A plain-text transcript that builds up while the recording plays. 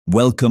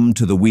Welcome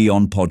to the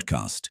WION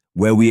podcast,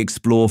 where we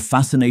explore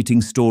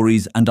fascinating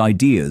stories and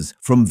ideas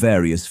from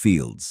various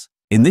fields.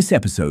 In this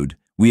episode,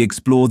 we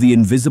explore the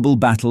invisible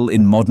battle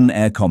in modern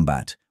air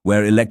combat,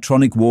 where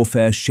electronic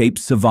warfare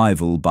shapes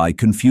survival by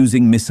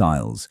confusing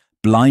missiles,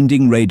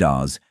 blinding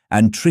radars,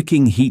 and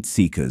tricking heat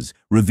seekers,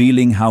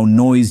 revealing how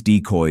noise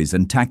decoys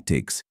and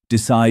tactics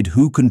decide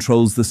who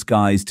controls the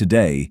skies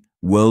today,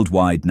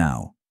 worldwide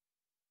now.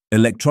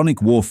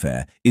 Electronic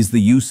warfare is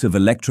the use of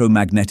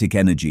electromagnetic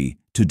energy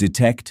to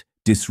detect,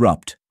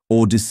 disrupt,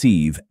 or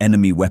deceive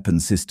enemy weapon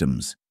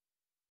systems.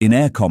 In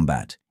air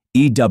combat,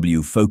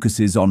 EW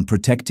focuses on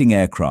protecting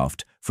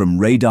aircraft from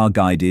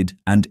radar-guided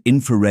and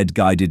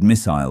infrared-guided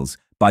missiles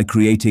by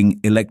creating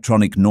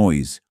electronic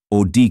noise,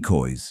 or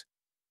decoys.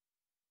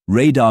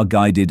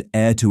 Radar-guided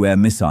air-to-air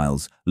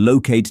missiles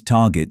locate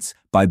targets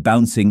by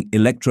bouncing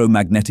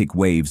electromagnetic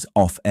waves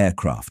off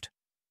aircraft.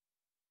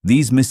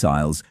 These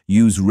missiles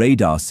use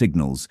radar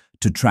signals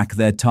to track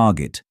their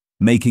target,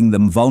 making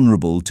them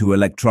vulnerable to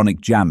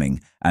electronic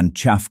jamming and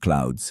chaff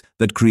clouds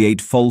that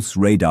create false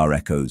radar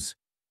echoes.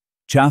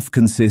 Chaff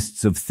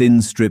consists of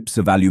thin strips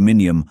of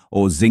aluminium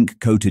or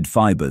zinc-coated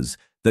fibers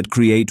that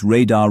create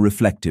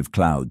radar-reflective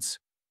clouds.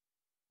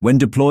 When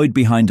deployed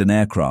behind an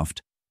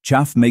aircraft,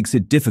 chaff makes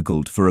it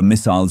difficult for a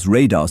missile's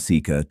radar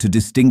seeker to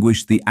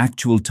distinguish the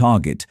actual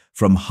target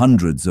from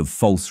hundreds of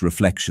false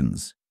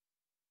reflections.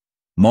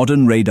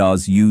 Modern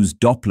radars use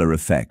Doppler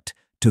effect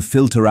to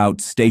filter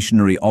out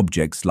stationary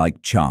objects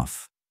like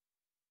chaff.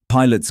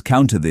 Pilots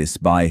counter this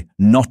by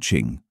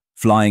notching,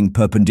 flying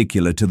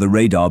perpendicular to the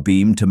radar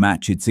beam to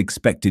match its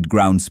expected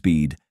ground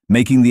speed,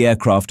 making the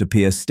aircraft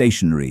appear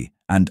stationary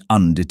and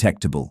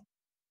undetectable.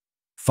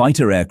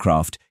 Fighter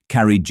aircraft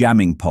carry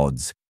jamming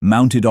pods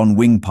mounted on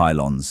wing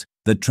pylons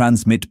that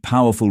transmit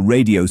powerful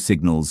radio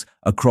signals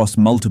across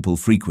multiple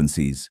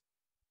frequencies.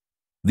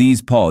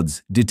 These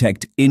pods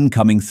detect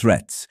incoming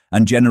threats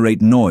and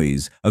generate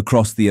noise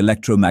across the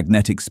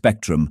electromagnetic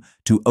spectrum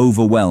to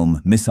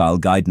overwhelm missile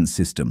guidance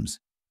systems.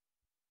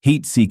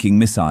 Heat-seeking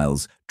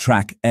missiles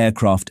track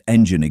aircraft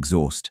engine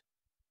exhaust.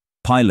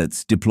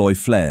 Pilots deploy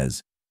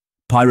flares,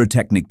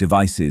 pyrotechnic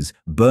devices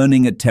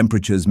burning at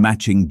temperatures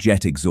matching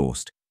jet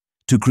exhaust,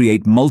 to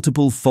create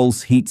multiple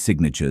false heat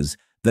signatures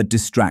that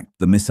distract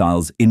the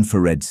missile's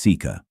infrared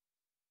seeker.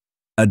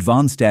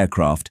 Advanced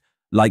aircraft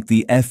like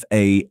the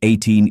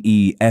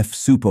FA-18E-F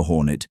Super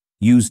Hornet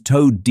use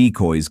towed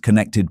decoys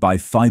connected by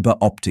fiber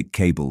optic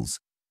cables.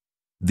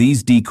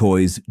 These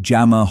decoys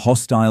jammer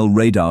hostile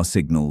radar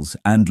signals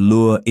and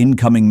lure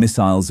incoming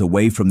missiles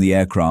away from the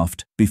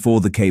aircraft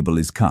before the cable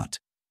is cut.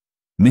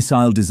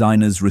 Missile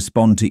designers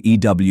respond to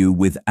EW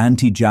with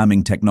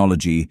anti-jamming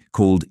technology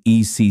called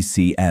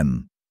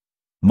ECCM.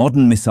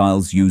 Modern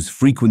missiles use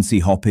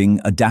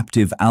frequency-hopping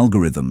adaptive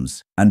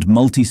algorithms and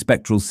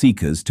multispectral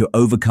seekers to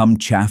overcome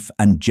chaff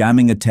and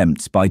jamming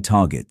attempts by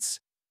targets.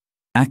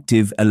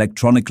 Active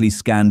electronically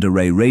scanned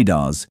array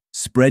radars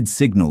spread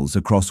signals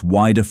across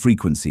wider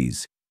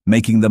frequencies,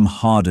 making them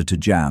harder to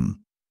jam.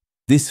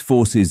 This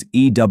forces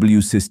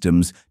EW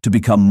systems to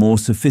become more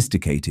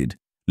sophisticated,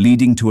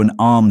 leading to an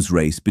arms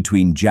race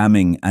between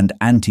jamming and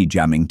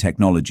anti-jamming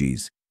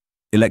technologies.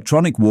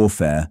 Electronic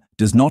warfare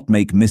does not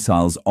make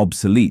missiles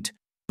obsolete,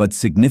 but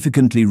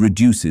significantly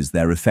reduces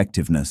their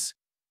effectiveness.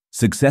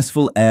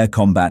 Successful air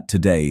combat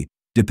today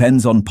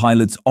depends on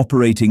pilots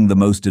operating the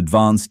most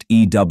advanced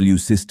EW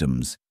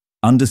systems,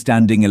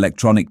 understanding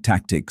electronic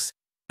tactics,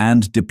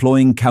 and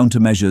deploying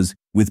countermeasures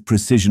with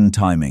precision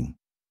timing.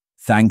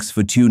 Thanks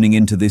for tuning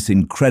into this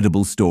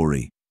incredible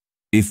story.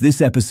 If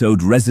this episode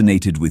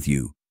resonated with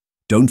you,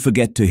 don't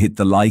forget to hit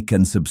the like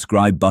and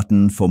subscribe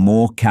button for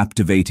more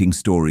captivating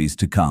stories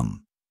to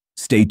come.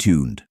 Stay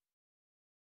tuned.